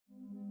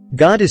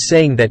God is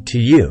saying that to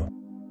you.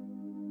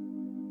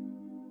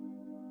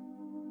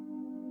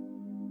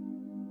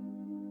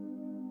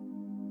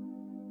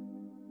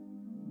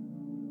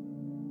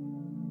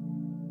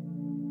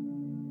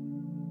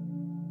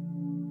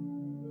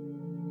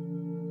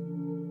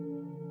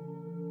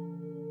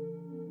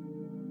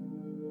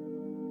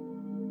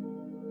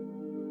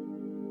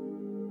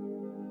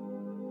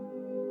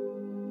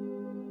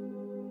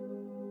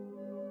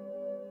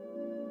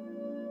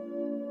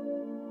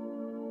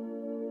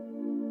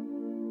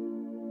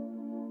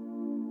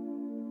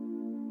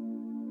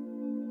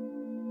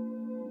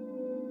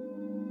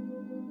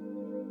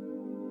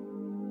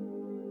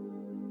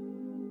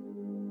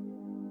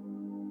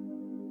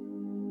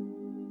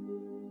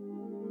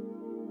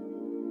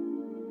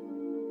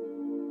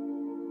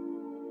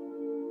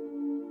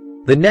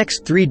 The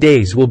next 3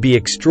 days will be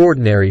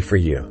extraordinary for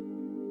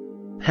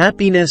you.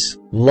 Happiness,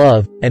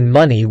 love, and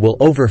money will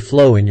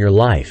overflow in your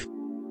life.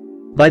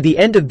 By the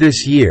end of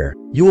this year,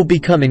 you will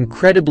become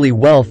incredibly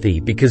wealthy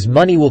because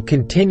money will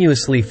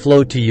continuously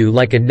flow to you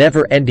like a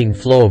never-ending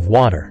flow of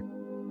water.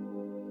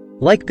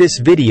 Like this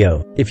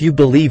video, if you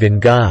believe in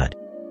God.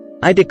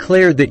 I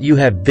declare that you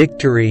have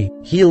victory,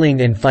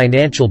 healing, and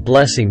financial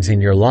blessings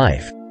in your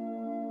life.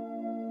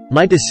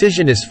 My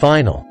decision is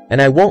final,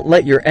 and I won't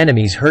let your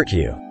enemies hurt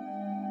you.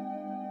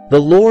 The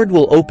Lord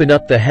will open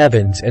up the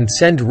heavens and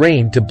send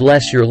rain to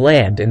bless your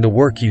land and the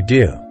work you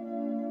do.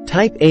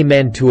 Type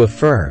Amen to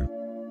affirm.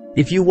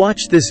 If you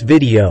watch this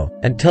video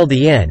until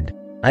the end,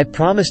 I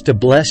promise to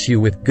bless you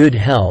with good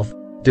health,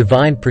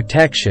 divine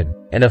protection,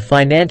 and a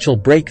financial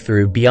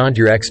breakthrough beyond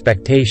your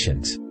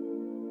expectations.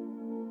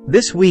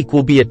 This week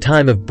will be a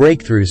time of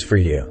breakthroughs for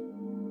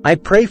you. I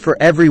pray for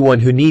everyone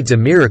who needs a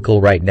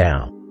miracle right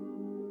now.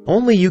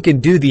 Only you can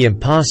do the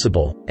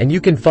impossible, and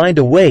you can find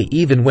a way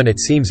even when it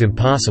seems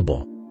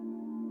impossible.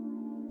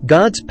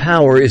 God's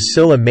power is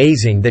so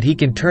amazing that He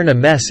can turn a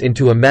mess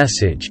into a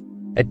message,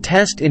 a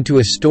test into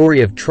a story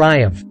of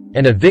triumph,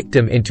 and a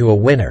victim into a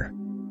winner.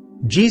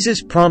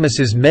 Jesus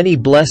promises many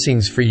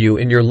blessings for you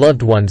and your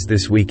loved ones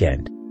this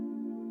weekend.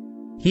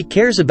 He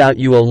cares about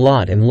you a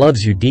lot and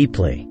loves you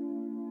deeply.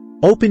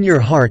 Open your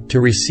heart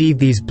to receive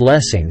these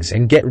blessings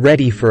and get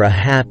ready for a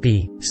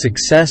happy,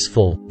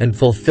 successful, and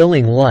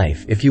fulfilling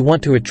life if you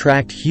want to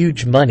attract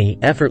huge money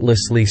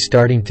effortlessly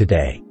starting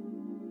today.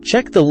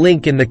 Check the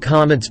link in the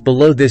comments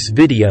below this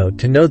video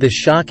to know the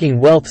shocking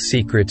wealth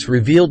secrets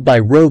revealed by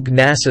rogue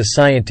NASA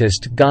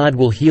scientist. God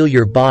will heal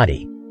your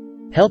body,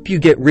 help you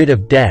get rid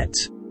of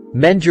debts,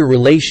 mend your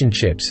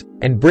relationships,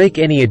 and break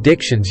any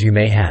addictions you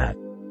may have.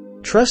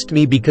 Trust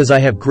me because I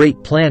have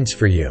great plans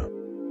for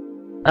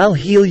you. I'll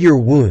heal your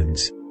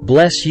wounds,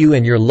 bless you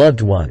and your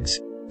loved ones,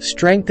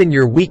 strengthen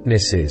your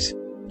weaknesses,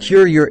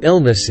 cure your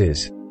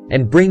illnesses,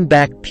 and bring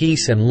back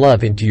peace and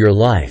love into your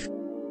life.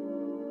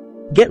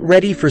 Get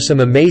ready for some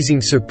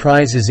amazing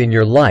surprises in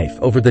your life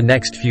over the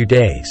next few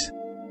days.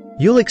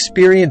 You'll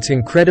experience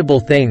incredible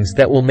things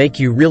that will make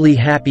you really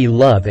happy.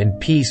 Love and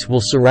peace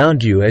will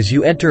surround you as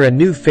you enter a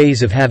new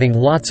phase of having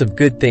lots of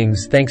good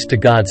things thanks to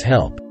God's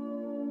help.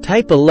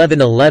 Type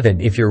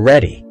 1111 if you're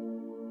ready.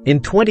 In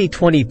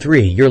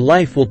 2023, your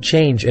life will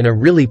change in a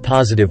really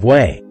positive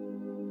way.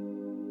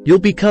 You'll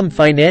become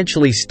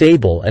financially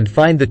stable and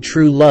find the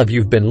true love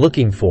you've been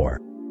looking for.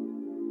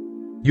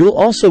 You'll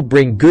also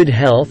bring good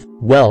health,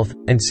 wealth,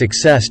 and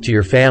success to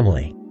your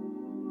family.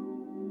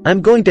 I'm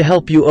going to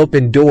help you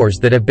open doors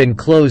that have been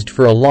closed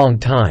for a long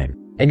time,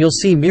 and you'll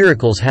see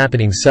miracles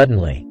happening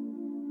suddenly.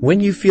 When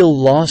you feel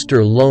lost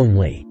or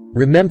lonely,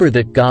 remember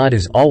that God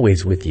is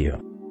always with you.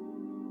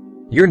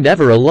 You're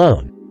never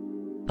alone.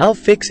 I'll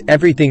fix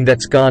everything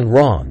that's gone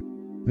wrong,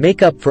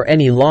 make up for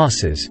any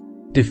losses,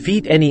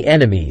 defeat any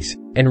enemies,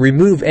 and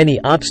remove any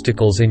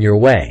obstacles in your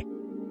way.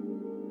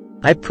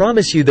 I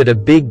promise you that a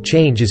big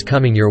change is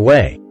coming your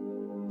way.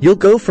 You'll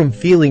go from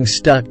feeling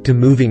stuck to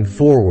moving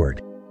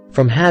forward,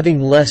 from having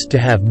less to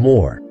have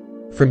more,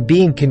 from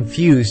being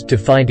confused to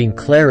finding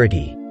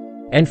clarity,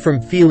 and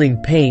from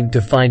feeling pain to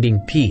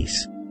finding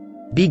peace.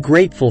 Be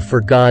grateful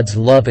for God's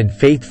love and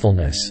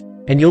faithfulness,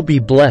 and you'll be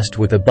blessed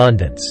with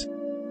abundance.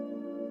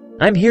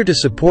 I'm here to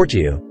support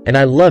you, and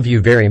I love you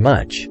very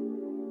much.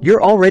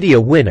 You're already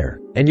a winner,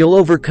 and you'll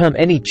overcome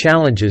any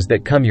challenges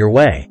that come your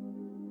way.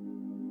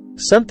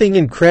 Something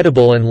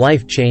incredible and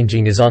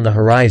life-changing is on the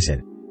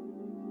horizon.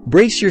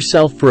 Brace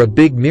yourself for a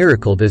big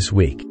miracle this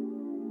week.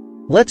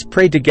 Let's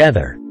pray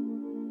together.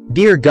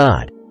 Dear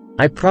God,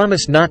 I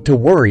promise not to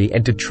worry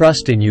and to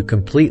trust in you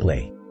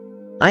completely.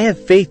 I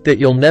have faith that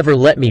you'll never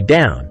let me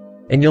down,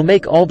 and you'll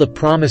make all the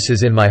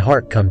promises in my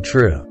heart come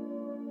true.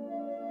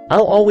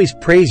 I'll always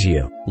praise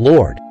you,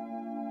 Lord.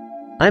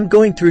 I'm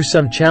going through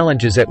some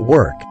challenges at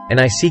work,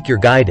 and I seek your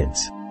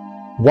guidance.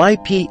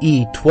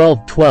 YPE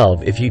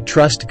 12:12 If you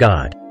trust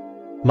God,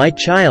 my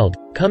child,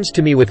 comes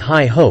to me with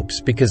high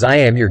hopes because I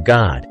am your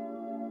God.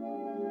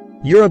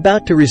 You're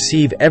about to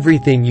receive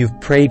everything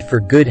you've prayed for: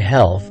 good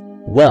health,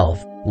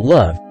 wealth,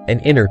 love, and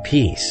inner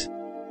peace.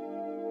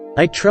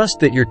 I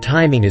trust that your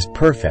timing is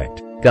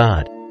perfect,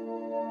 God.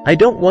 I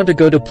don't want to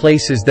go to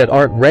places that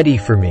aren't ready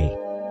for me,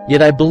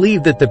 Yet I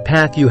believe that the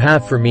path you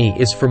have for me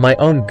is for my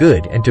own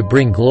good and to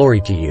bring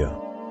glory to you.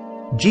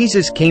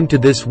 Jesus came to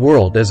this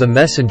world as a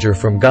messenger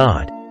from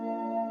God.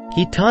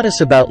 He taught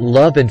us about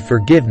love and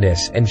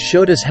forgiveness and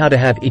showed us how to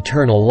have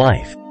eternal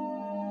life.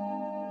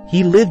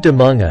 He lived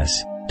among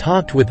us,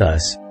 talked with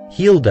us,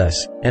 healed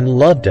us, and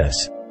loved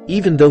us,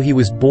 even though he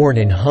was born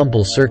in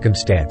humble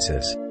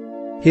circumstances.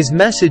 His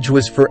message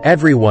was for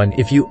everyone.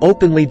 If you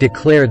openly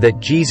declare that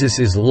Jesus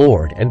is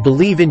Lord and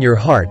believe in your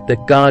heart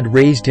that God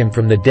raised him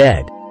from the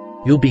dead,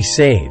 you'll be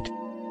saved.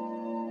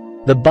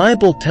 The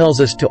Bible tells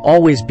us to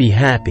always be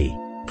happy,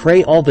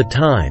 pray all the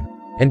time,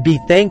 and be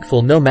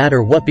thankful no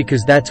matter what,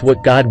 because that's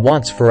what God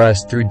wants for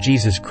us through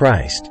Jesus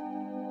Christ.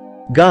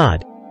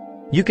 God,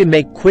 you can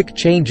make quick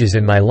changes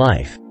in my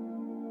life.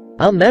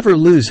 I'll never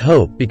lose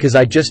hope because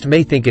I just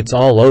may think it's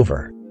all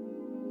over.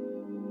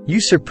 You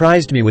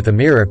surprised me with a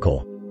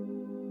miracle.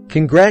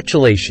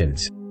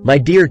 Congratulations, my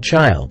dear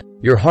child,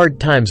 your hard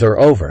times are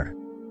over.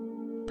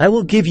 I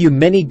will give you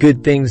many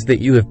good things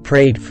that you have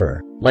prayed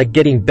for, like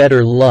getting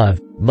better love,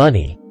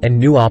 money, and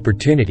new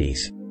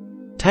opportunities.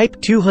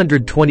 Type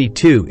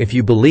 222 if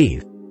you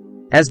believe.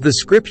 As the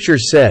scripture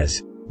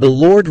says, the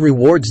Lord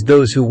rewards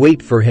those who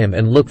wait for him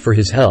and look for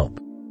his help.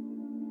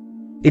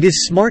 It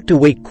is smart to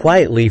wait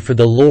quietly for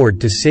the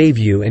Lord to save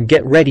you and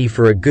get ready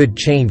for a good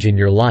change in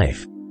your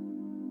life.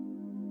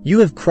 You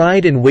have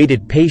cried and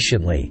waited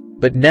patiently,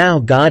 but now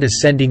God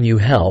is sending you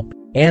help,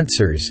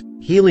 answers,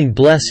 healing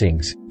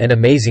blessings, and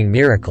amazing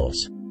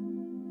miracles.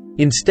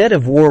 Instead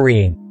of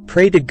worrying,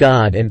 pray to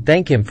God and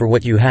thank him for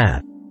what you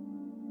have.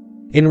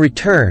 In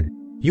return,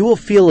 you will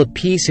feel a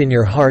peace in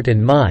your heart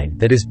and mind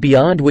that is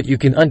beyond what you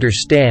can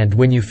understand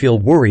when you feel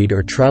worried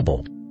or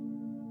troubled.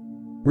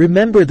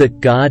 Remember that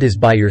God is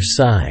by your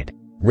side,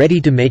 ready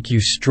to make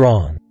you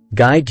strong,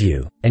 guide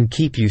you, and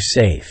keep you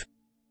safe.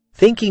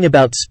 Thinking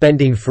about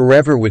spending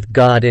forever with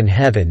God in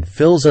heaven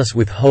fills us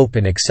with hope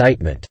and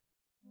excitement.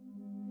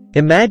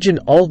 Imagine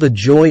all the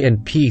joy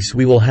and peace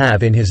we will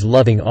have in his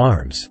loving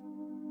arms.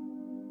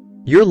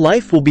 Your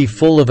life will be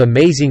full of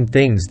amazing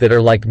things that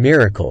are like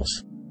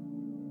miracles.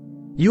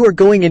 You are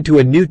going into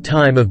a new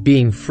time of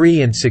being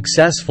free and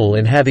successful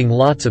and having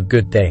lots of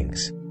good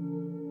things.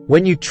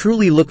 When you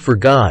truly look for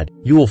God,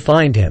 you will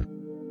find him.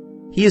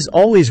 He is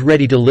always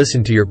ready to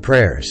listen to your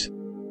prayers.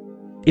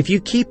 If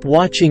you keep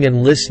watching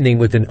and listening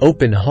with an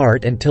open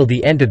heart until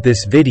the end of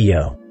this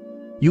video,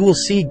 you will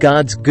see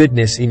God's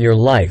goodness in your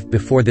life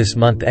before this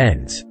month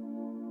ends.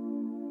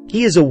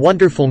 He has a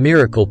wonderful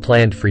miracle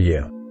planned for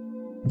you.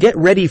 Get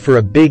ready for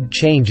a big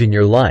change in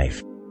your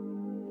life.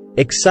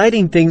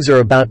 Exciting things are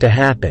about to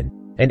happen,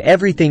 and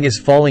everything is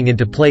falling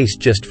into place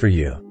just for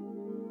you.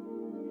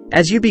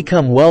 As you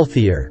become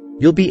wealthier,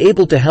 you'll be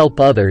able to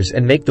help others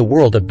and make the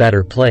world a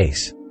better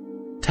place.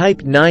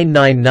 Type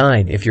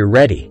 999 if you're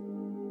ready.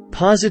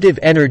 Positive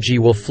energy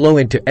will flow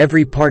into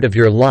every part of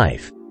your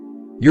life.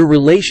 Your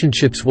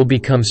relationships will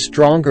become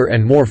stronger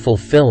and more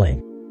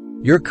fulfilling.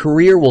 Your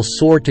career will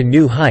soar to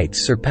new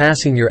heights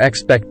surpassing your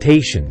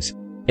expectations,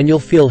 and you'll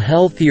feel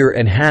healthier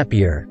and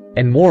happier,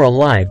 and more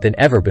alive than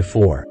ever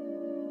before.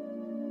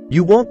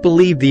 You won't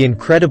believe the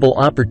incredible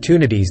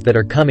opportunities that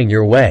are coming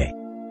your way.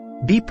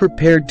 Be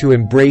prepared to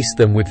embrace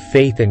them with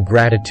faith and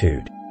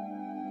gratitude.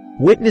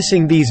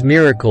 Witnessing these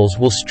miracles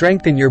will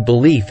strengthen your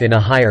belief in a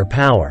higher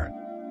power.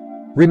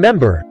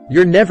 Remember,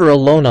 you're never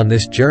alone on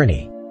this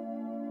journey.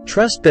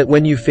 Trust that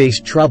when you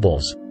face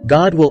troubles,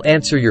 God will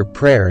answer your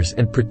prayers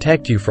and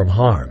protect you from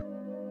harm.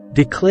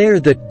 Declare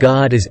that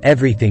God is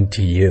everything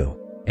to you,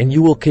 and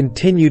you will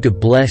continue to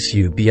bless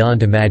you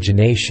beyond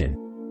imagination.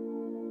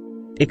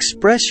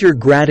 Express your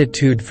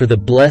gratitude for the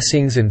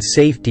blessings and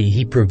safety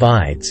he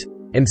provides,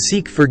 and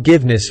seek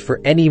forgiveness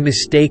for any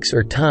mistakes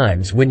or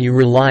times when you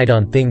relied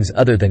on things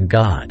other than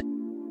God.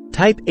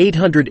 Type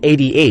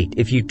 888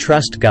 if you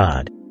trust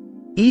God.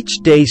 Each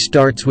day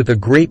starts with a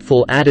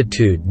grateful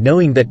attitude,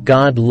 knowing that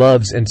God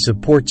loves and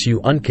supports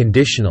you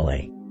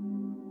unconditionally.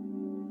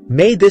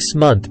 May this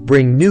month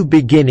bring new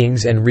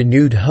beginnings and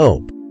renewed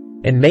hope,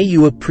 and may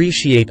you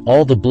appreciate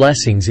all the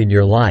blessings in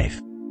your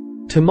life.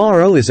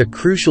 Tomorrow is a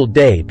crucial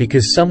day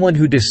because someone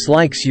who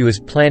dislikes you is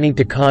planning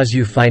to cause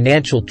you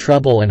financial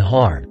trouble and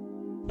harm.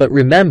 But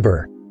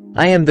remember,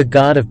 I am the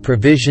God of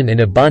provision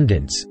and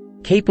abundance,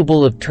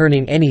 capable of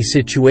turning any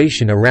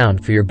situation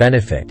around for your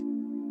benefit.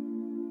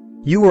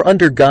 You are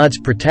under God's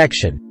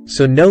protection,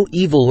 so no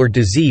evil or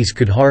disease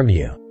could harm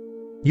you.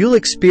 You'll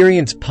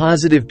experience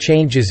positive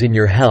changes in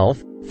your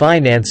health,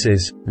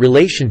 finances,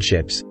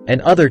 relationships,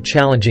 and other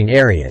challenging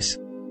areas.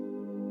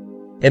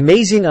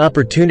 Amazing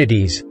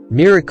opportunities,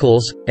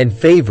 miracles, and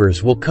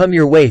favors will come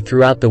your way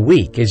throughout the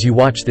week as you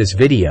watch this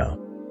video.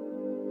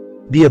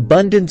 The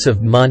abundance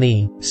of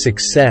money,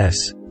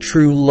 success,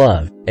 true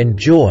love, and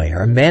joy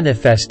are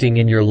manifesting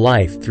in your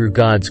life through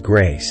God's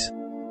grace.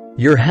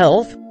 Your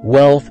health,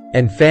 wealth,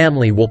 and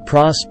family will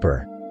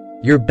prosper.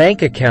 Your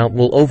bank account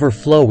will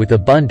overflow with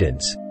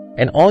abundance,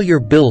 and all your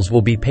bills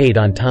will be paid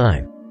on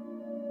time.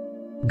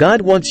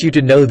 God wants you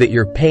to know that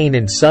your pain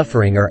and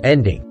suffering are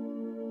ending.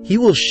 He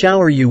will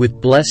shower you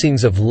with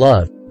blessings of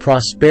love,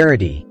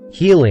 prosperity,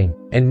 healing,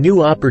 and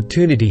new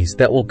opportunities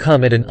that will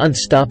come at an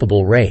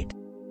unstoppable rate.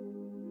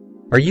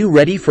 Are you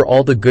ready for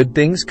all the good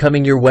things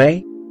coming your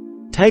way?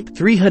 Type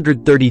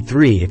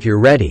 333 if you're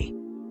ready.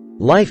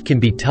 Life can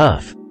be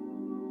tough.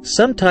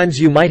 Sometimes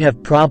you might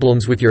have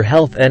problems with your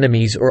health,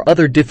 enemies, or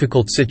other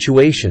difficult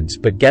situations,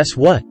 but guess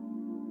what?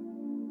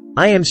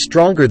 I am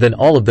stronger than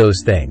all of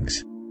those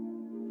things.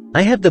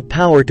 I have the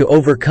power to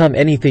overcome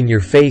anything you're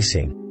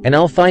facing, and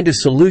I'll find a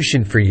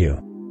solution for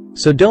you.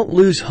 So don't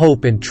lose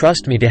hope and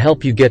trust me to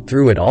help you get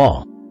through it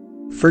all.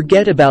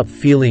 Forget about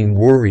feeling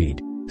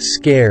worried,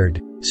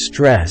 scared,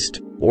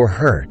 stressed, or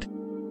hurt.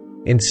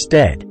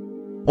 Instead,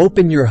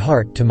 open your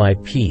heart to my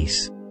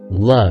peace,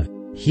 love,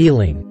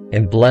 healing,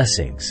 and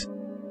blessings.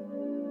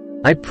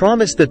 I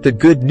promise that the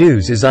good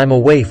news is I'm a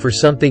way for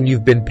something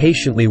you've been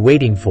patiently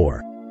waiting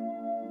for.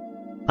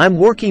 I'm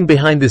working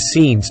behind the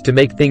scenes to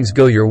make things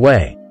go your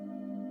way.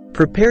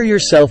 Prepare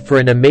yourself for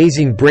an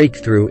amazing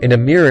breakthrough in a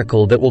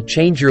miracle that will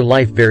change your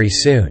life very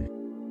soon.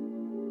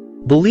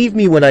 Believe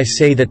me when I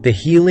say that the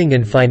healing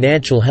and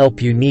financial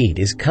help you need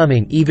is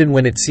coming even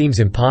when it seems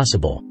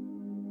impossible.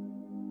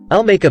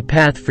 I'll make a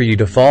path for you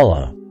to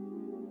follow.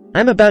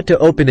 I'm about to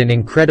open an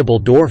incredible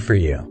door for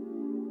you.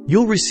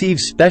 You'll receive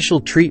special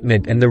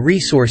treatment and the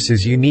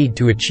resources you need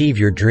to achieve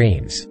your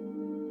dreams.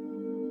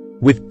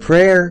 With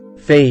prayer,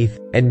 faith,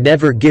 and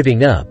never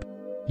giving up,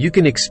 you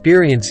can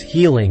experience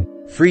healing,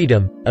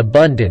 freedom,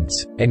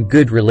 abundance, and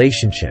good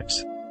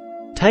relationships.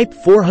 Type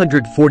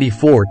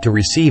 444 to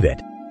receive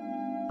it.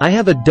 I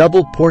have a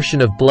double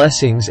portion of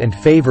blessings and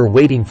favor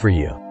waiting for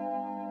you.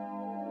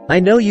 I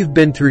know you've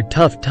been through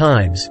tough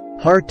times,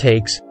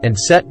 heartaches, and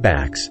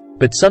setbacks,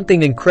 but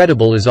something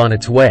incredible is on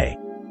its way.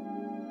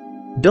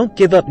 Don't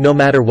give up no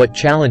matter what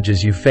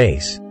challenges you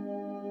face.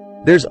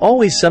 There's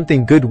always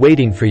something good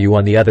waiting for you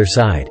on the other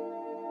side.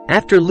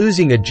 After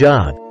losing a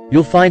job,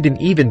 you'll find an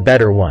even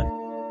better one.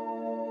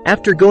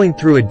 After going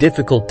through a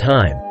difficult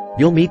time,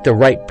 you'll meet the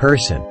right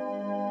person.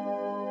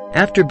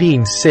 After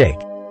being sick,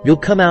 you'll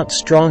come out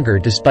stronger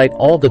despite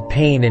all the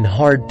pain and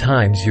hard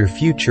times. Your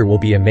future will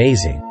be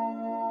amazing.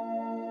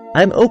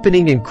 I'm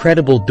opening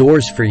incredible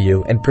doors for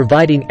you and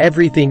providing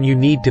everything you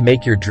need to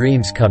make your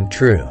dreams come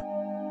true.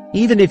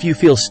 Even if you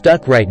feel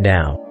stuck right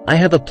now, I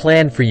have a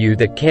plan for you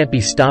that can't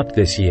be stopped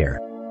this year.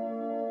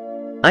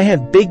 I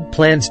have big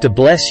plans to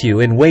bless you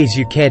in ways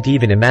you can't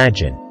even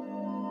imagine.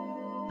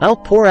 I'll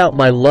pour out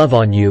my love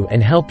on you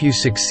and help you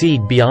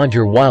succeed beyond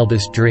your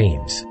wildest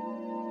dreams.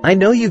 I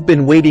know you've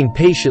been waiting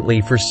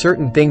patiently for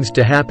certain things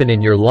to happen in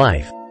your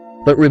life,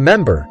 but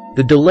remember,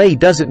 the delay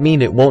doesn't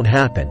mean it won't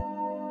happen.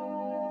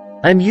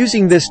 I'm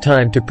using this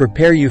time to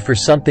prepare you for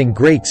something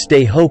great.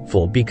 Stay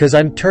hopeful because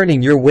I'm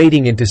turning your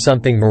waiting into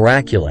something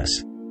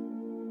miraculous.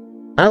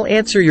 I'll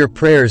answer your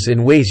prayers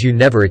in ways you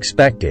never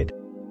expected.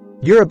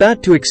 You're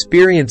about to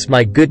experience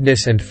my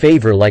goodness and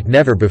favor like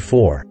never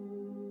before.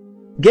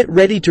 Get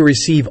ready to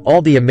receive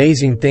all the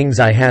amazing things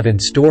I have in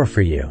store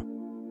for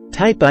you.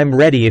 Type I'm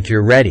ready if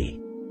you're ready.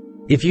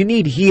 If you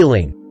need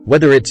healing,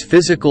 whether it's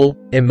physical,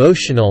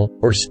 emotional,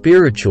 or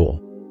spiritual,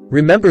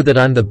 remember that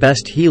I'm the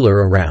best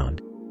healer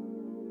around.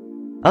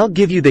 I'll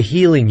give you the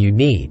healing you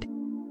need.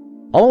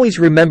 Always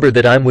remember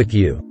that I'm with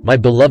you, my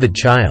beloved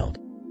child.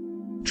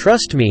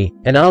 Trust me,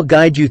 and I'll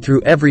guide you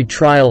through every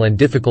trial and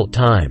difficult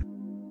time.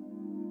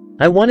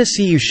 I want to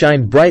see you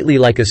shine brightly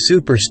like a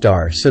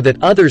superstar so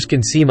that others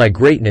can see my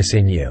greatness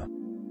in you.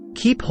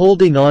 Keep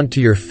holding on to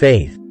your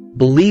faith,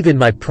 believe in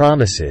my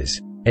promises,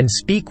 and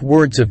speak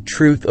words of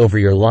truth over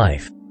your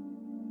life.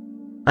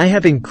 I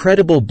have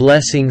incredible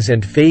blessings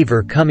and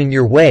favor coming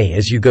your way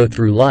as you go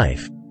through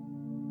life.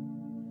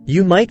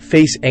 You might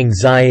face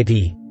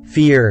anxiety,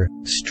 fear,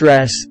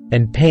 stress,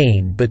 and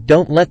pain, but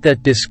don't let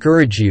that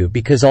discourage you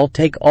because I'll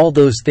take all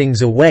those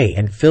things away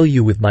and fill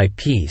you with my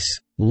peace,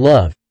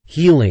 love,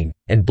 healing,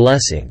 and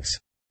blessings.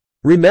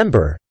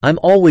 Remember, I'm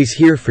always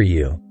here for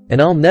you, and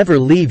I'll never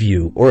leave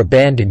you or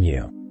abandon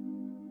you.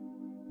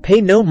 Pay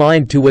no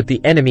mind to what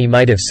the enemy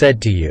might have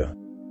said to you.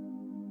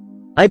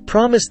 I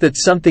promise that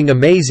something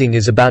amazing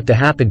is about to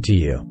happen to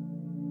you.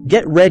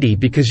 Get ready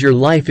because your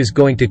life is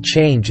going to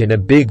change in a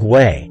big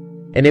way,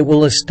 and it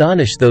will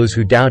astonish those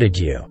who doubted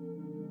you.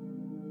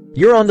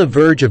 You're on the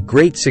verge of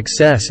great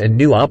success and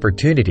new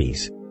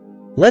opportunities.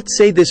 Let's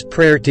say this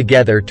prayer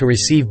together to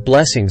receive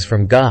blessings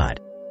from God.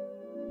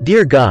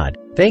 Dear God,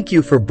 thank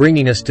you for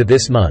bringing us to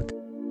this month.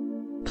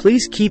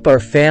 Please keep our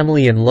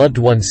family and loved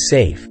ones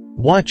safe,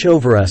 watch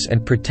over us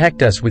and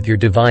protect us with your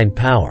divine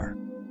power.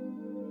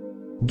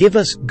 Give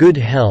us good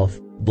health,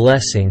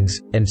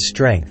 blessings, and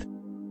strength.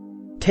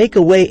 Take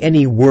away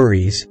any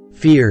worries,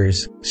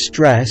 fears,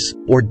 stress,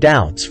 or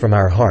doubts from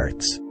our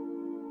hearts.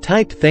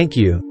 Type thank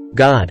you,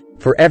 God,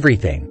 for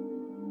everything.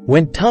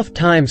 When tough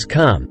times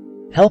come,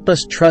 help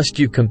us trust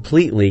you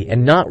completely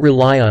and not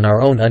rely on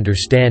our own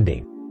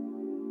understanding.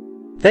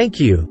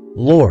 Thank you,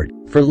 Lord,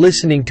 for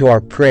listening to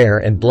our prayer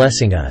and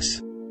blessing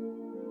us.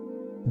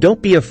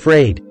 Don't be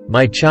afraid,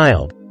 my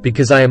child,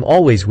 because I am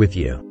always with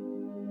you.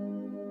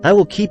 I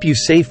will keep you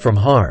safe from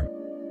harm.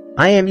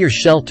 I am your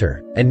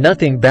shelter, and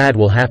nothing bad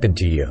will happen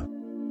to you.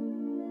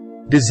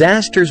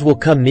 Disasters will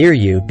come near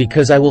you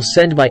because I will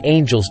send my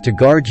angels to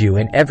guard you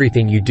in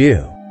everything you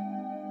do.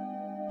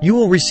 You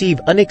will receive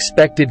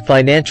unexpected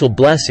financial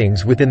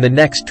blessings within the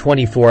next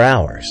 24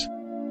 hours.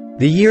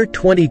 The year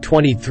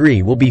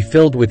 2023 will be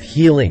filled with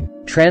healing,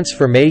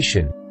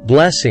 transformation,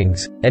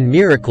 blessings, and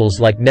miracles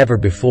like never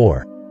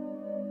before.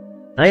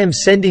 I am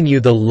sending you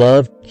the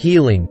love,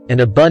 healing,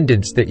 and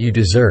abundance that you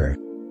deserve.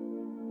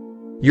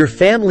 Your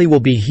family will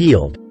be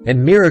healed,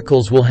 and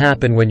miracles will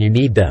happen when you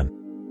need them.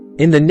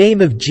 In the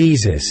name of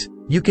Jesus,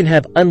 you can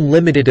have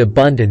unlimited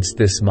abundance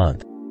this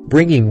month,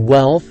 bringing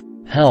wealth,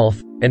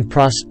 health, and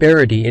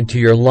prosperity into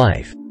your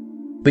life.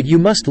 But you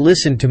must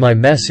listen to my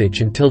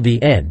message until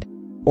the end,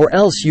 or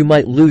else you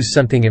might lose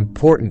something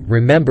important.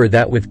 Remember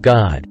that with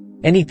God,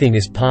 anything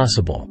is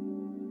possible.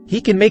 He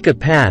can make a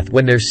path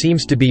when there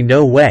seems to be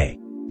no way,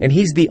 and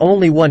He's the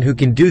only one who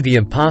can do the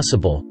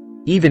impossible,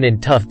 even in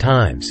tough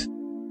times.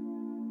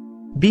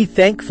 Be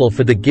thankful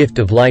for the gift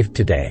of life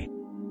today.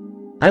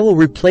 I will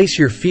replace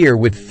your fear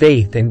with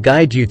faith and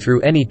guide you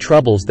through any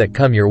troubles that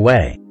come your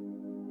way.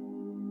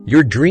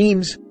 Your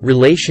dreams,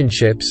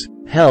 relationships,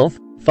 health,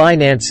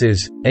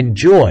 finances, and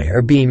joy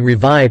are being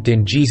revived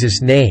in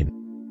Jesus' name.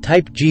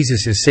 Type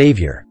Jesus as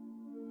Savior.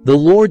 The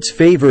Lord's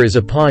favor is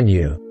upon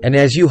you, and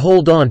as you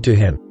hold on to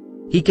Him,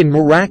 He can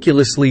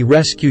miraculously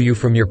rescue you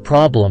from your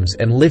problems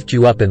and lift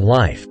you up in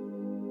life.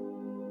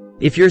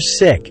 If you're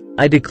sick,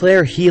 I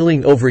declare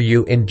healing over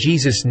you in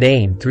Jesus'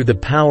 name through the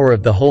power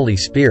of the Holy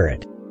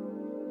Spirit.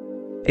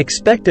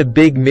 Expect a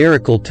big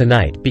miracle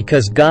tonight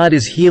because God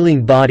is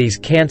healing bodies,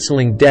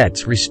 canceling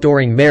debts,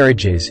 restoring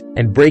marriages,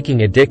 and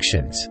breaking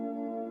addictions.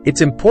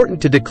 It's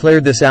important to declare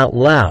this out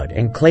loud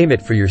and claim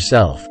it for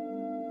yourself.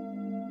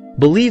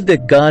 Believe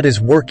that God is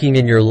working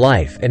in your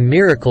life and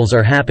miracles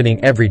are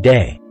happening every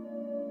day.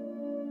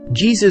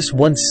 Jesus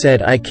once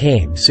said, "I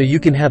came so you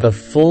can have a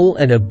full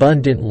and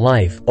abundant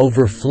life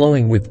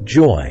overflowing with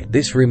joy."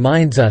 This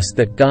reminds us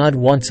that God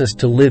wants us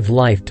to live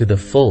life to the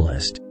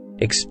fullest,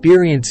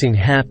 experiencing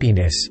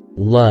happiness,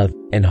 love,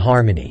 and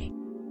harmony.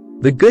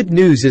 The good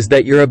news is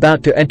that you're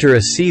about to enter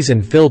a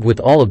season filled with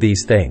all of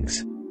these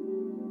things.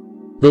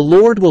 The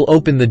Lord will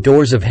open the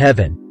doors of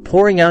heaven,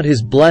 pouring out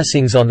His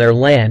blessings on their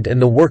land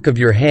and the work of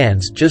your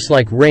hands just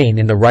like rain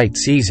in the right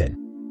season.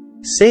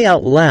 Say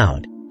out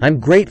loud, "I'm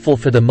grateful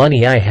for the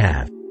money I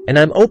have, and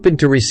I'm open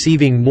to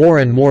receiving more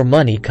and more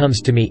money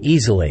comes to me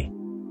easily.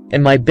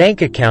 And my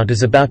bank account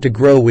is about to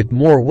grow with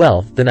more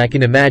wealth than I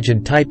can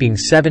imagine." Typing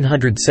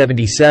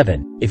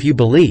 777, if you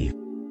believe.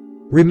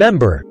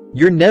 Remember,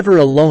 you're never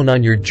alone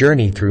on your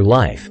journey through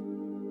life.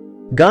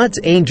 God's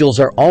angels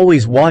are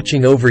always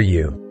watching over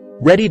you,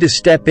 ready to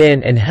step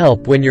in and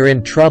help when you're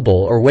in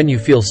trouble or when you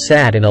feel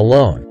sad and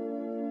alone.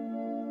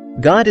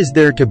 God is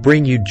there to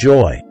bring you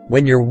joy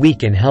when you're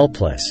weak and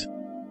helpless.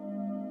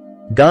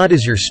 God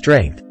is your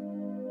strength.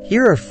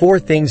 Here are 4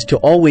 things to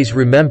always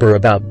remember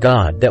about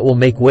God that will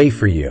make way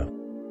for you.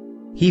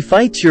 He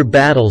fights your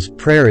battles.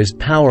 Prayer is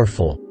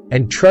powerful,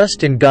 and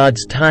trust in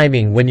God's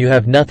timing when you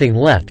have nothing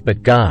left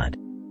but God.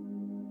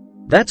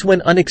 That's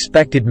when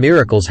unexpected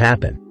miracles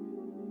happen.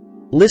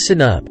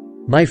 Listen up,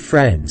 my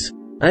friends.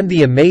 I'm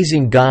the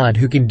amazing God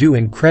who can do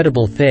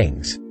incredible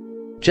things.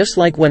 Just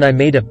like when I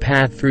made a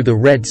path through the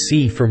Red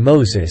Sea for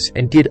Moses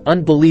and did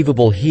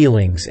unbelievable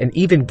healings and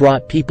even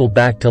brought people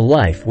back to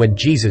life when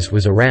Jesus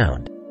was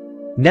around.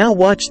 Now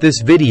watch this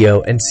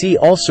video and see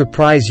I'll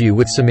surprise you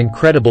with some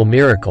incredible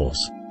miracles.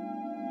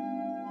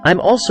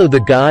 I'm also the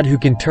God who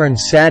can turn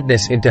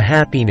sadness into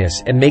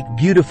happiness and make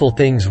beautiful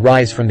things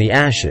rise from the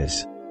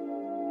ashes.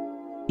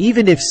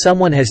 Even if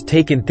someone has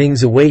taken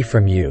things away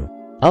from you,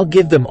 I'll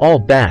give them all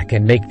back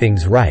and make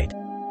things right.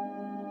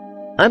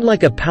 I'm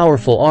like a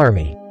powerful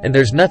army, and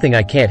there's nothing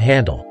I can't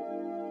handle.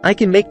 I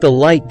can make the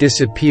light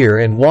disappear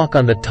and walk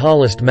on the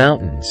tallest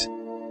mountains.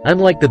 I'm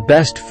like the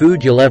best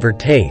food you'll ever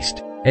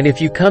taste, and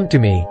if you come to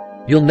me,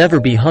 you'll never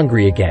be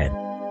hungry again.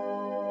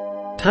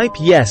 Type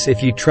yes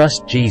if you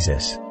trust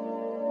Jesus.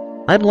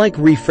 I'm like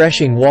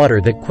refreshing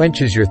water that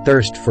quenches your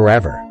thirst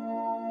forever.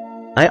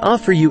 I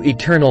offer you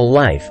eternal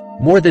life,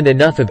 more than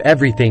enough of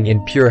everything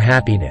in pure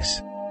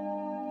happiness.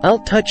 I'll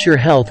touch your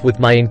health with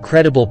my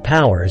incredible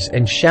powers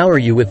and shower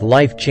you with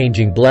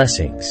life-changing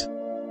blessings.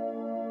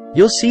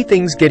 You'll see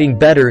things getting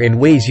better in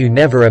ways you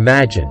never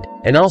imagined,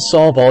 and I'll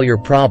solve all your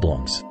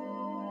problems.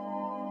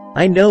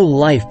 I know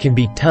life can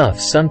be tough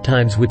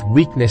sometimes with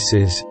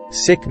weaknesses,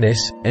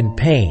 sickness, and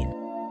pain.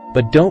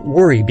 But don't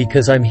worry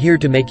because I'm here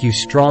to make you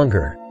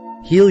stronger,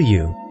 heal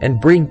you, and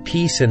bring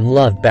peace and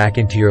love back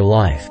into your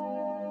life.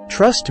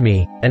 Trust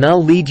me, and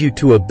I'll lead you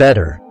to a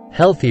better,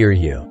 healthier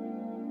you.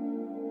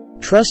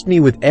 Trust me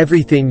with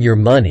everything: your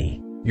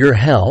money, your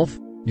health,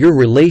 your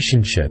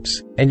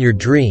relationships, and your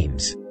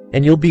dreams,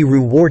 and you'll be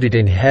rewarded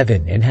in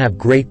heaven and have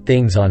great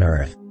things on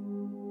earth.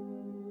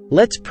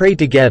 Let's pray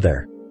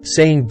together,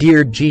 saying,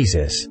 "Dear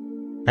Jesus,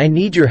 I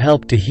need your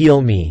help to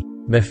heal me,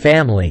 my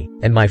family,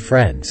 and my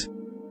friends.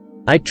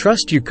 I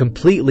trust you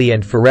completely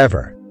and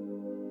forever.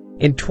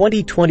 In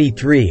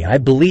 2023, I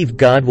believe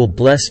God will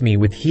bless me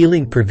with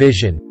healing,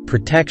 provision,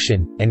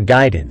 protection, and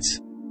guidance.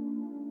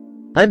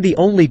 I'm the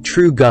only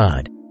true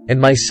God, and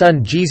my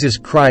Son Jesus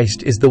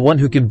Christ is the one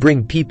who can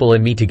bring people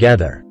and me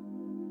together.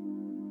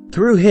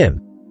 Through Him,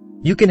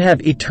 you can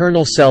have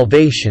eternal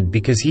salvation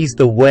because He's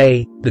the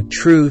way, the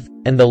truth,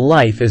 and the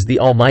life as the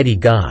Almighty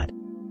God.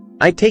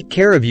 I take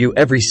care of you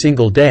every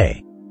single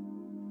day.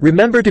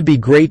 Remember to be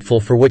grateful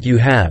for what you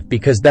have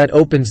because that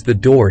opens the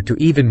door to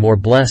even more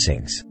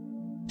blessings.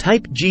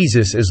 Type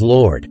Jesus as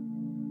Lord.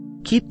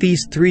 Keep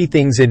these 3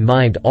 things in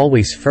mind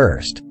always.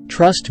 First,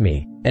 trust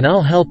me, and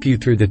I'll help you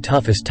through the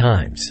toughest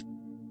times.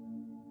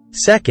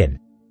 Second,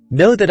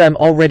 know that I'm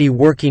already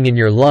working in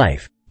your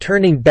life,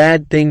 turning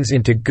bad things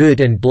into good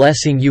and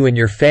blessing you and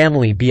your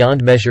family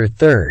beyond measure.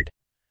 Third,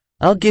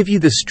 I'll give you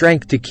the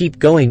strength to keep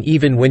going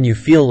even when you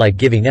feel like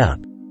giving up.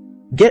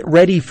 Get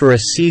ready for a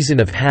season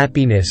of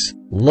happiness,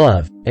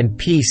 love, and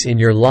peace in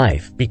your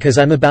life because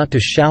I'm about to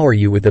shower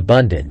you with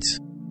abundance.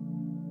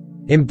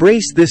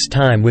 Embrace this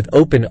time with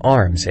open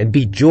arms and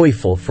be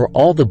joyful for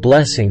all the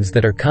blessings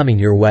that are coming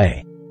your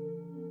way.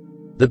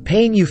 The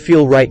pain you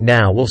feel right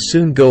now will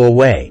soon go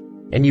away,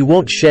 and you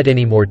won't shed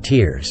any more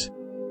tears.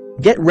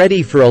 Get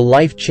ready for a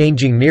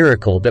life-changing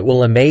miracle that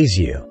will amaze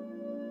you.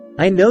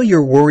 I know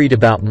you're worried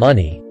about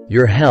money,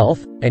 your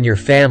health, and your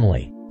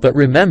family, but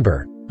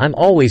remember, I'm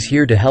always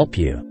here to help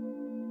you.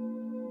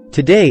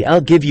 Today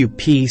I'll give you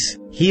peace,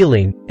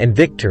 healing, and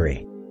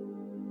victory.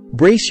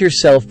 Brace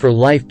yourself for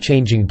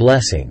life-changing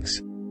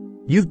blessings.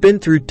 You've been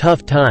through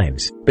tough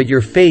times, but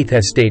your faith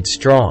has stayed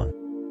strong.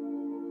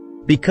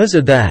 Because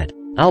of that,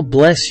 I'll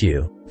bless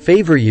you,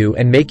 favor you,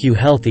 and make you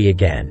healthy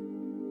again.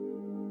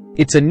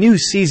 It's a new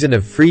season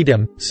of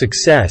freedom,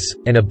 success,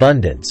 and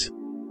abundance.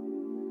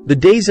 The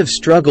days of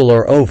struggle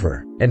are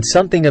over, and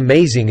something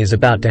amazing is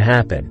about to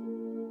happen.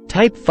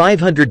 Type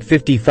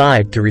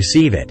 555 to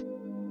receive it.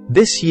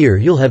 This year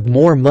you'll have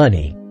more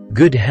money,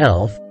 good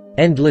health,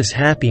 endless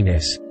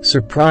happiness,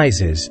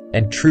 surprises,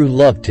 and true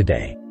love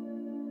today.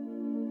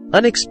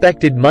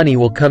 Unexpected money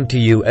will come to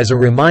you as a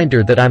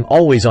reminder that I'm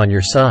always on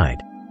your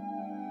side.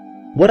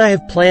 What I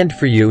have planned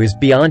for you is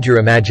beyond your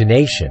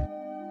imagination.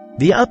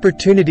 The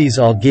opportunities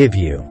I'll give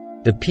you,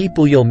 the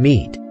people you'll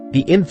meet,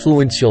 the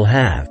influence you'll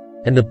have,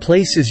 and the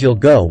places you'll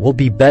go will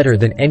be better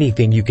than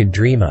anything you can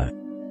dream of.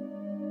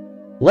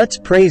 Let's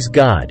praise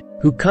God,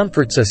 who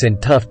comforts us in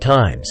tough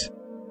times.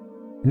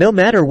 No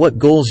matter what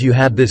goals you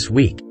have this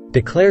week,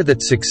 declare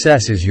that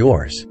success is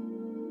yours.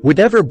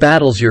 Whatever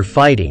battles you're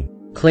fighting,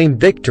 claim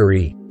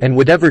victory, and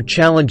whatever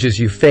challenges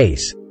you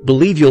face,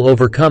 believe you'll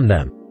overcome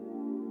them.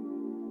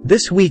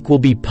 This week will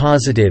be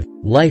positive,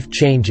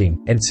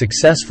 life-changing, and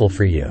successful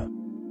for you.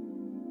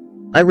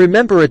 I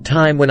remember a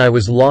time when I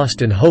was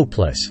lost and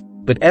hopeless,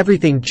 but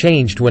everything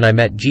changed when I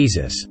met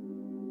Jesus.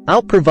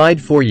 I'll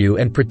provide for you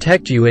and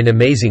protect you in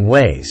amazing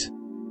ways.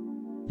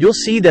 You'll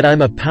see that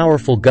I'm a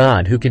powerful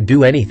God who can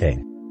do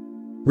anything.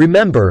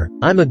 Remember,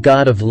 I'm a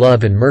God of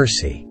love and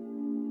mercy.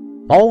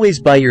 Always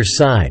by your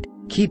side,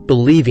 keep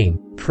believing,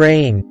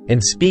 praying,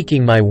 and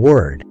speaking my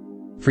word.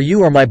 For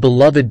you are my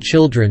beloved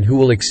children who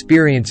will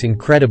experience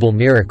incredible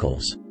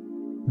miracles.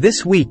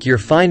 This week your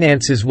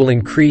finances will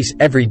increase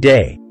every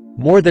day,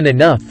 more than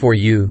enough for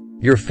you,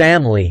 your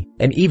family,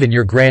 and even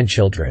your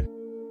grandchildren.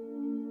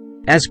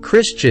 As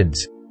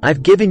Christians,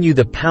 I've given you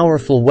the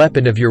powerful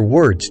weapon of your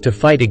words to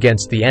fight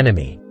against the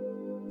enemy.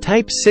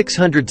 Type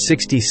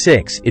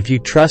 666 if you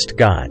trust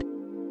God.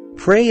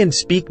 Pray and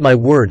speak my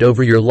word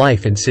over your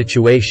life and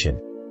situation.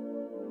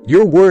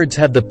 Your words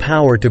have the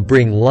power to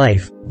bring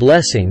life,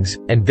 blessings,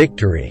 and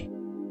victory.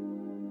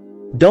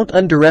 Don't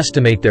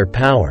underestimate their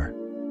power.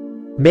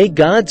 May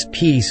God's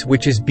peace,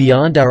 which is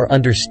beyond our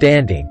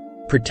understanding,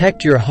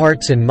 protect your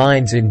hearts and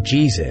minds in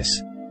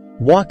Jesus.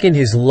 Walk in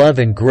His love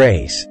and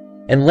grace,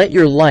 and let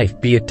your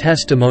life be a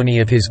testimony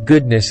of His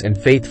goodness and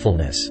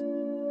faithfulness.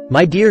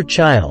 My dear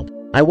child,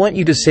 I want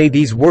you to say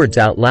these words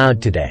out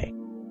loud today.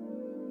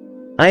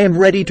 I am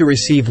ready to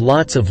receive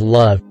lots of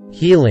love,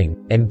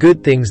 healing, and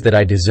good things that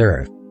I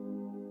deserve.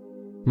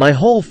 My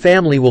whole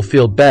family will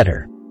feel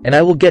better, and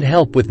I will get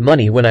help with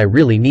money when I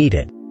really need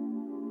it.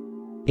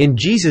 In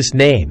Jesus'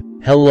 name,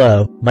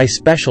 hello, my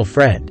special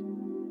friend.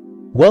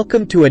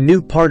 Welcome to a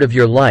new part of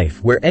your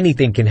life where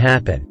anything can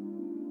happen.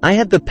 I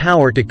have the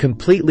power to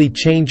completely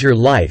change your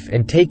life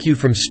and take you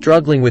from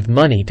struggling with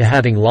money to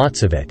having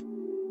lots of it.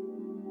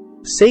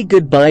 Say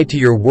goodbye to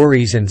your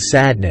worries and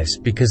sadness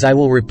because I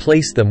will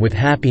replace them with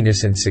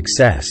happiness and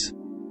success.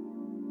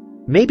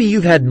 Maybe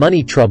you've had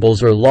money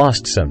troubles or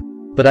lost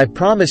some, but I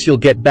promise you'll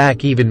get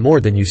back even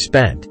more than you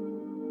spent.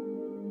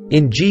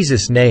 In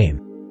Jesus'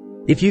 name.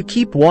 If you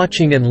keep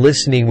watching and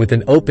listening with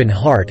an open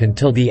heart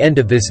until the end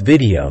of this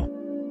video,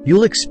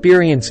 you'll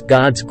experience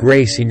God's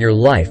grace in your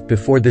life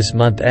before this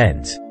month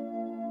ends.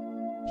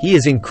 He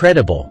is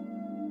incredible.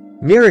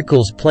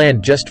 Miracles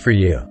planned just for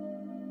you.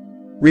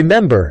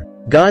 Remember,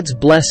 God's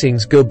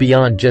blessings go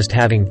beyond just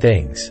having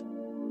things.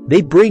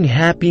 They bring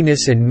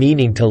happiness and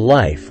meaning to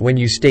life when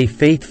you stay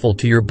faithful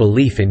to your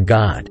belief in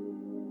God.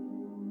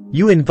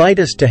 You invite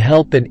us to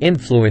help and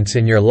influence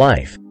in your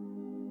life.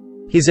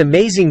 His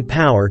amazing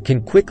power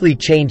can quickly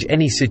change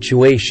any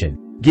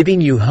situation,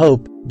 giving you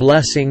hope,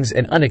 blessings,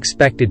 and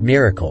unexpected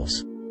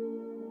miracles.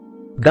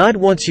 God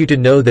wants you to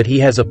know that He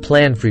has a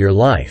plan for your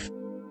life.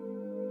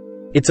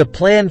 It's a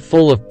plan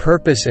full of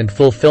purpose and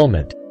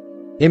fulfillment.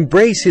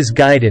 Embrace His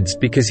guidance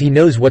because He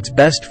knows what's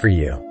best for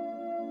you.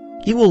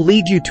 He will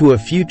lead you to a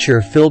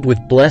future filled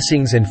with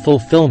blessings and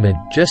fulfillment,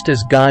 just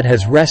as God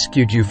has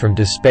rescued you from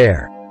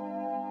despair.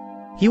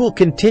 He will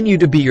continue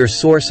to be your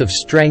source of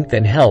strength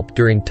and help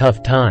during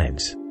tough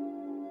times.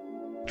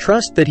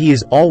 Trust that He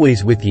is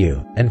always with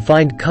you, and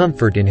find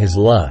comfort in His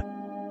love.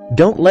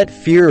 Don't let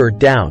fear or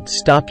doubt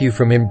stop you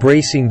from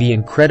embracing the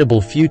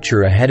incredible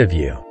future ahead of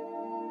you.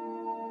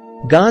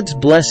 God's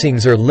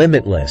blessings are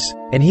limitless,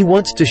 and He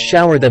wants to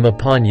shower them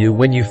upon you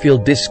when you feel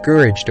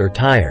discouraged or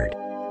tired.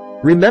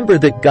 Remember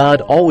that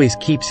God always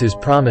keeps His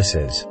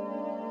promises.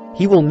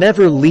 He will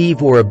never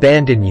leave or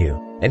abandon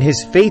you, and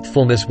His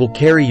faithfulness will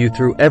carry you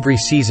through every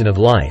season of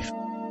life.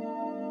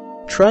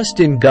 Trust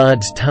in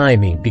God's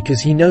timing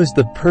because He knows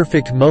the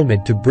perfect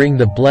moment to bring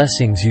the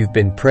blessings you've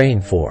been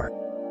praying for.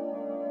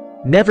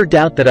 Never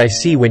doubt that I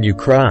see when you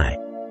cry.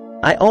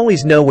 I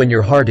always know when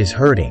your heart is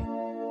hurting.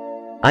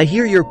 I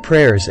hear your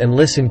prayers and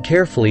listen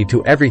carefully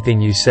to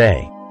everything you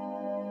say.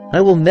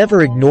 I will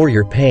never ignore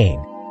your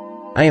pain.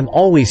 I am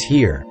always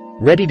here,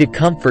 ready to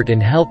comfort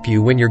and help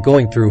you when you're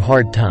going through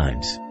hard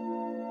times.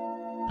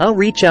 I'll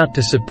reach out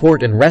to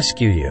support and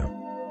rescue you.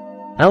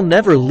 I'll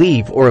never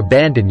leave or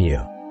abandon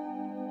you.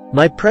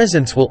 My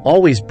presence will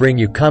always bring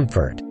you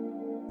comfort.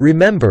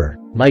 Remember,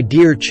 my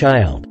dear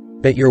child,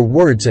 that your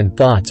words and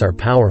thoughts are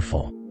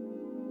powerful.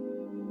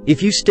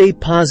 If you stay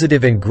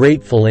positive and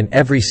grateful in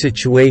every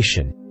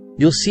situation,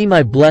 you'll see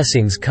my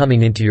blessings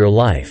coming into your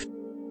life.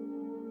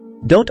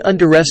 Don't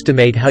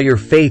underestimate how your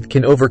faith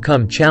can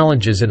overcome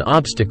challenges and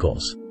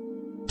obstacles.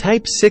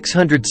 Type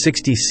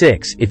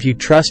 666 if you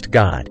trust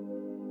God.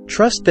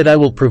 Trust that I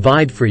will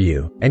provide for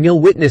you, and you'll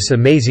witness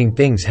amazing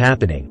things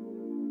happening.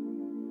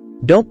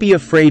 Don't be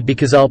afraid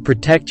because I'll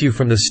protect you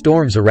from the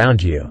storms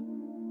around you.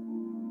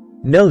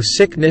 No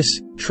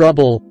sickness,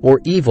 trouble, or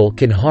evil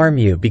can harm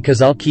you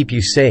because I'll keep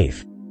you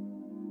safe.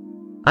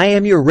 I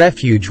am your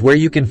refuge where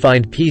you can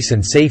find peace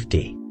and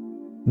safety.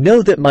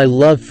 Know that my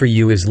love for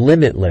you is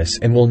limitless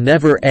and will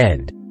never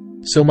end.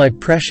 So my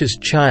precious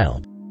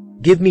child,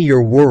 give me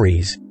your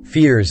worries,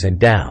 fears, and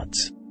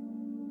doubts.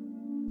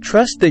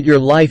 Trust that your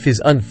life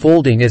is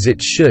unfolding as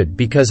it should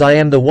because I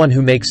am the one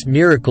who makes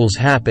miracles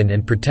happen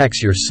and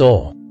protects your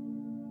soul.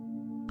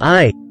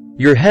 I,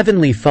 your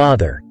Heavenly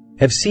Father,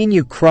 have seen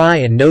you cry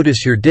and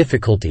notice your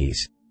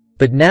difficulties,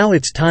 but now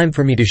it's time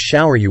for me to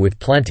shower you with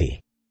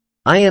plenty.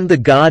 I am the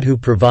God who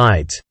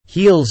provides,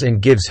 heals,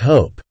 and gives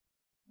hope.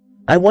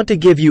 I want to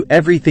give you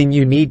everything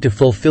you need to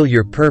fulfill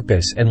your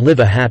purpose and live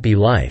a happy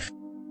life.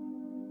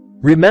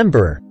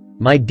 Remember,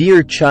 my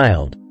dear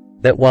child,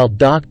 that while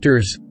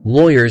doctors,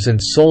 lawyers, and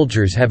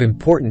soldiers have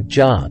important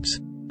jobs,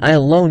 I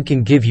alone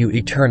can give you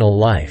eternal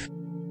life.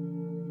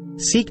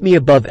 Seek me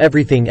above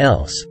everything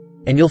else,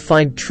 and you'll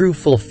find true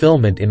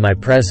fulfillment in my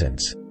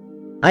presence.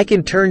 I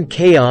can turn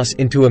chaos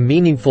into a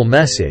meaningful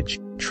message,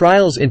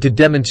 trials into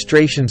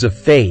demonstrations of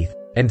faith,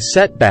 and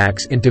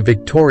setbacks into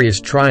victorious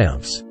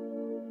triumphs.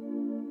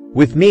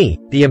 With me,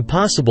 the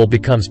impossible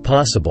becomes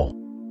possible.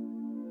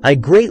 I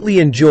greatly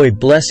enjoy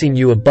blessing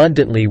you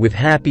abundantly with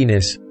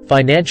happiness,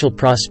 financial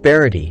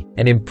prosperity,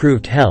 and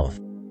improved health.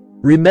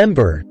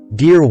 Remember,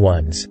 dear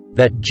ones,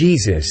 that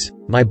Jesus,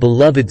 my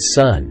beloved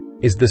Son,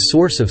 is the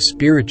source of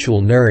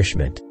spiritual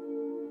nourishment.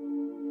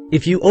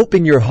 If you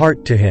open your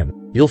heart to Him,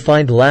 you'll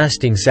find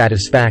lasting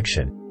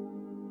satisfaction.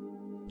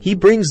 He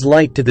brings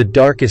light to the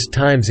darkest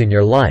times in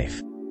your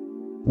life.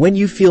 When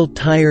you feel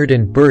tired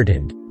and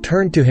burdened,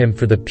 turn to Him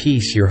for the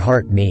peace your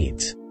heart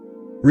needs.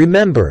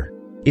 Remember,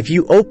 if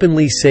you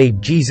openly say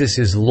Jesus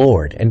is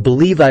Lord and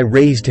believe I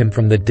raised Him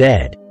from the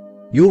dead,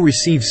 you'll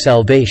receive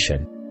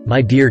salvation,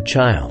 my dear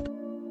child.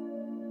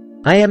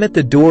 I am at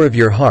the door of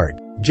your heart,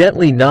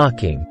 gently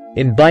knocking,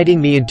 inviting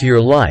me into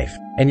your life,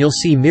 and you'll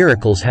see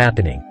miracles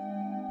happening.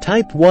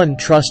 Type 1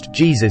 Trust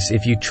Jesus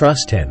if you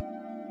trust Him.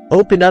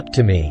 Open up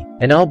to me,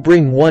 and I'll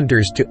bring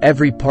wonders to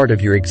every part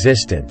of your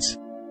existence.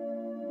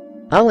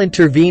 I'll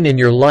intervene in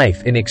your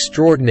life in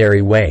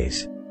extraordinary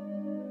ways.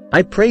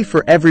 I pray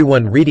for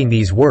everyone reading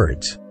these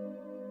words.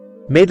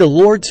 May the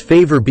Lord's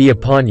favor be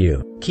upon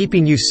you,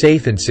 keeping you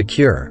safe and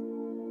secure.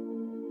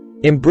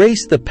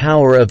 Embrace the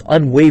power of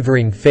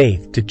unwavering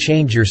faith to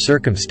change your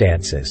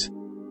circumstances.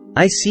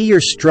 I see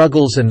your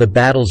struggles and the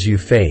battles you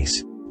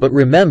face, but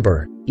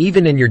remember,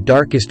 even in your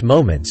darkest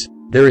moments,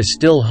 there is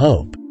still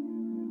hope.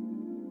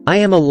 I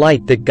am a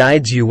light that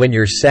guides you when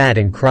you're sad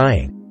and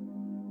crying.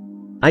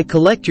 I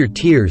collect your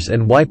tears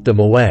and wipe them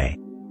away.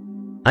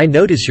 I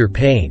notice your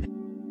pain.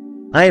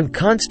 I am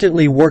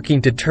constantly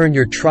working to turn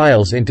your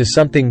trials into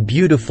something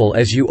beautiful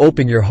as you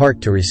open your heart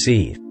to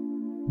receive.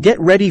 Get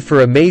ready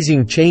for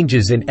amazing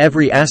changes in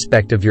every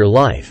aspect of your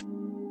life.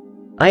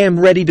 I am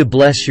ready to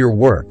bless your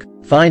work,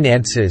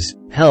 finances,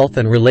 health,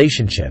 and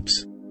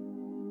relationships.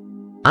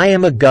 I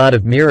am a God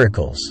of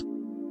miracles.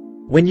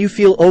 When you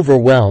feel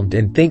overwhelmed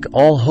and think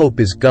all hope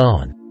is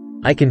gone,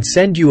 I can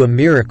send you a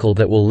miracle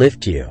that will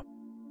lift you.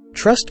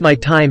 Trust my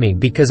timing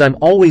because I'm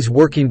always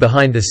working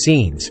behind the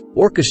scenes,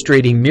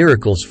 orchestrating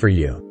miracles for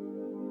you.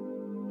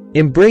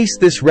 Embrace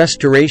this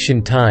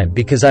restoration time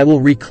because I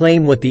will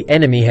reclaim what the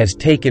enemy has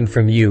taken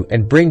from you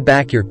and bring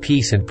back your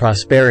peace and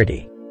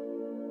prosperity.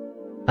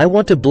 I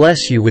want to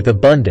bless you with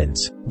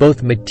abundance,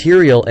 both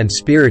material and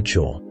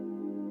spiritual.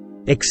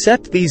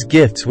 Accept these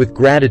gifts with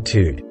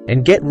gratitude,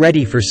 and get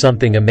ready for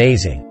something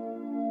amazing.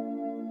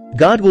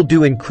 God will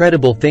do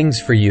incredible things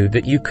for you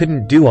that you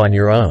couldn't do on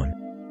your own.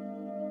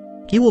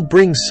 He will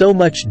bring so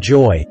much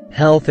joy,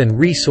 health and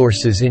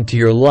resources into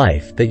your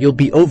life that you'll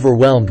be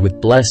overwhelmed with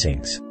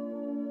blessings.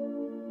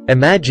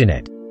 Imagine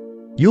it.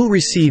 You'll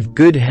receive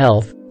good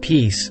health,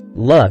 peace,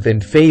 love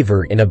and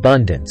favor in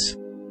abundance.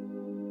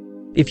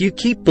 If you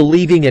keep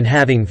believing and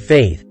having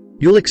faith,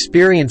 you'll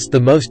experience the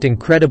most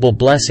incredible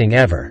blessing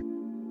ever.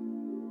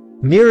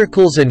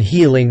 Miracles and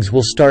healings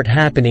will start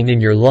happening in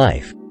your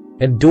life,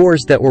 and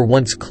doors that were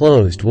once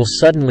closed will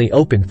suddenly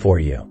open for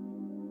you.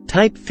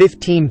 Type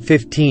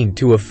 1515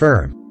 to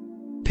affirm.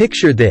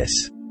 Picture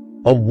this.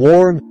 A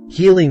warm,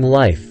 healing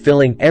life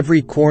filling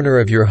every corner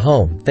of your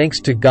home thanks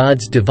to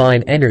God's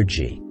divine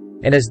energy,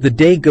 and as the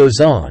day goes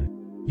on,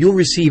 you'll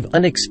receive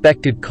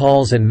unexpected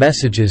calls and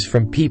messages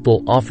from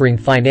people offering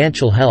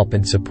financial help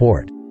and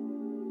support.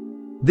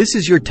 This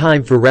is your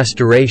time for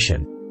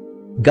restoration.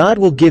 God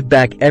will give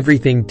back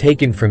everything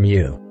taken from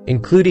you,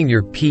 including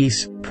your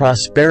peace,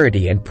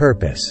 prosperity and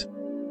purpose.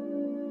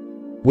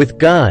 With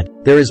God,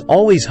 there is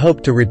always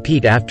hope. To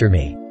repeat after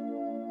me.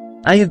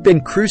 I have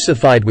been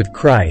crucified with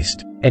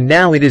Christ, and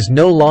now it is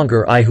no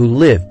longer I who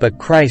live but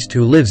Christ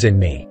who lives in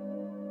me.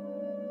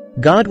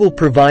 God will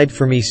provide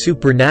for me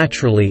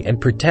supernaturally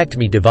and protect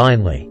me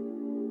divinely.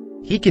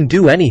 He can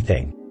do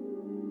anything.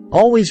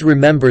 Always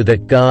remember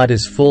that God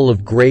is full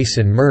of grace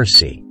and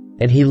mercy,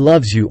 and He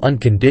loves you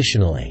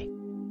unconditionally.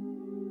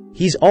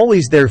 He's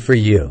always there for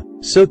you,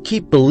 so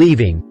keep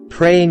believing,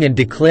 praying and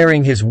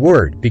declaring His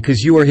word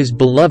because you are His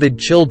beloved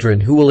children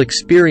who will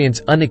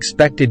experience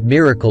unexpected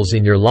miracles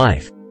in your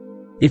life.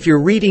 If you're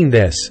reading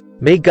this,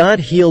 may God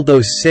heal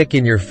those sick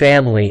in your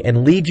family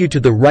and lead you to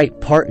the right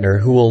partner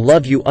who will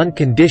love you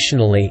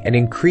unconditionally and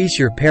increase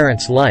your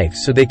parents' life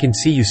so they can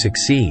see you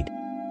succeed.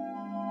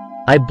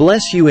 I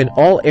bless you in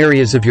all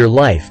areas of your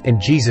life in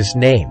Jesus'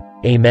 name.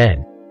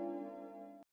 Amen.